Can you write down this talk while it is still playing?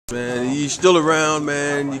Man, you still around,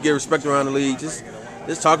 man. You get respect around the league. Just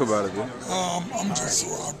talk about it, man. I'm just so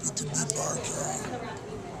happy to be back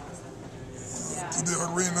to the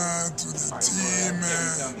arena, to the team,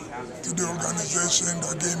 to the organization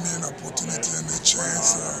that gave me an opportunity and a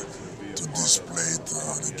chance to display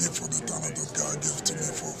the gift for the talent that God gave to me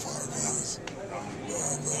for 5 years.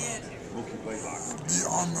 And be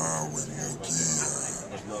honored with Mookie,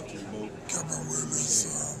 Kevin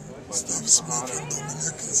Willis, Steve Smith, and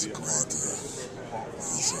Dominic is great.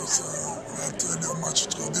 It's just, I tell you how much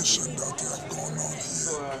tradition that have gone on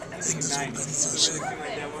here in this organization.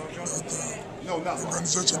 That the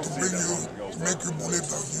organization to bring you, to make you believe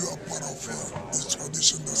that you are part of this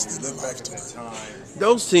tradition that's still alive today.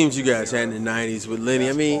 Those teams you guys had in the 90s with Lenny,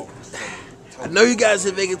 I mean, I know you guys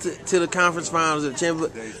didn't make it to the conference finals at the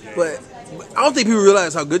championship, but I don't think people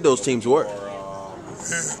realize how good those teams were. Yeah,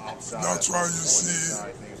 that's why you see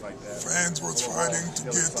fans was fighting to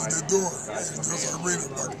get to the door in those arena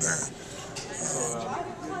back then.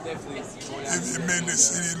 It made the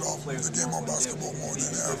city love the game of basketball more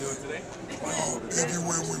than ever.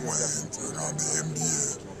 Everywhere we went around the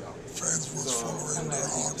NBA, fans was following their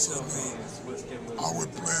hearts, and our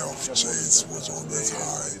playoff chase was always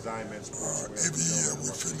high. Every year we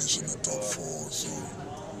finish in the top 4, so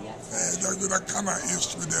that kind of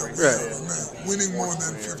history there we have. Winning more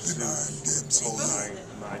than 59 games a year.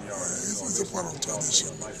 It's a part of tradition.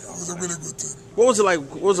 It was a really good team. What was it like?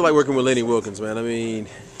 What was it like working with Lenny Wilkins, man? I mean,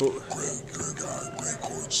 great guy, great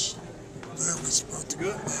coach, very respectable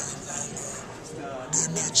man, and gave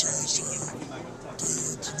me a chance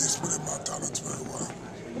to display my talents very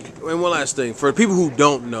well. And one last thing, for people who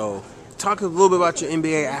don't know, talk a little bit about your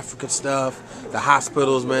NBA Africa stuff, the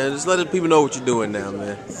hospitals, man. Just let the people know what you're doing now,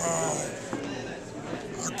 man.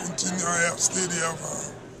 I still have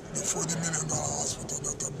the $40 million hospital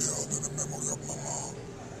that I built in the memory of my mom,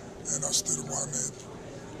 and I still run it.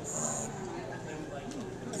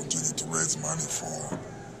 Continue to raise money for,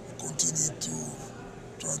 continue to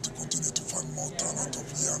find more talent of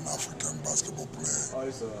young African basketball players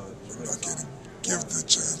that can give the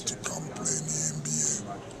chance to come play in the NBA,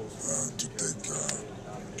 to take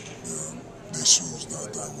the shoes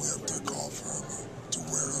that we have take off and to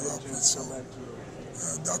wear it up. And so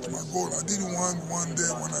that's my goal. I didn't want one day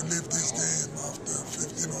when I leave this game after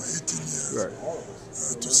 15 or 18 years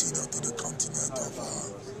to see that the continent of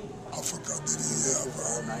Africa didn't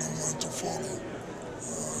have no one to follow,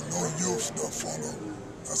 no youth that follow.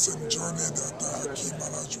 That's a journey that Hakeem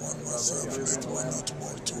Olajuwon, myself, late Mutombo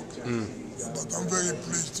took. But I'm very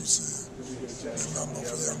pleased to see the number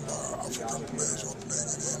of young African players who are playing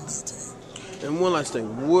in the NBA today. And one last thing,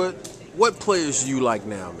 what players do you like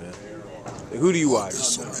now, man? Who do you watch? There's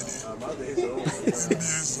so many.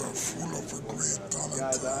 NBAs are full of great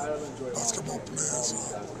talent, basketball players.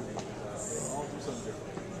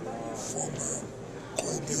 From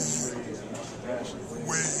Kobe,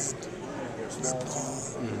 Wade, LeBron,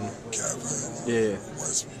 Kevin,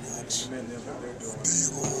 Westbrook,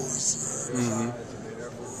 D-Rose,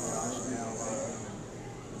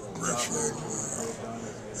 Griffin.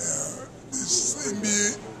 This NBA,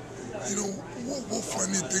 you know, what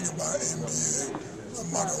funny thing about NBA, no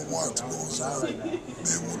matter what goes on,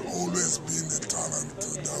 there will always be the talent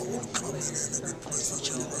that will come in and replace the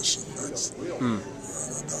generation next.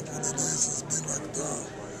 That's what it is. It's been like that.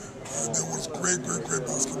 There was great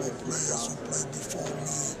basketball players who played before me,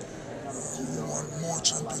 who won more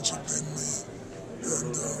championships than me.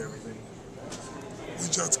 And we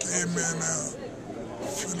just came in and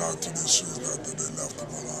fill out to the shoes that they left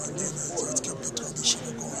behind, and it just kept the tradition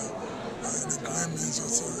going. And the game is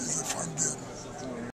just a fun game.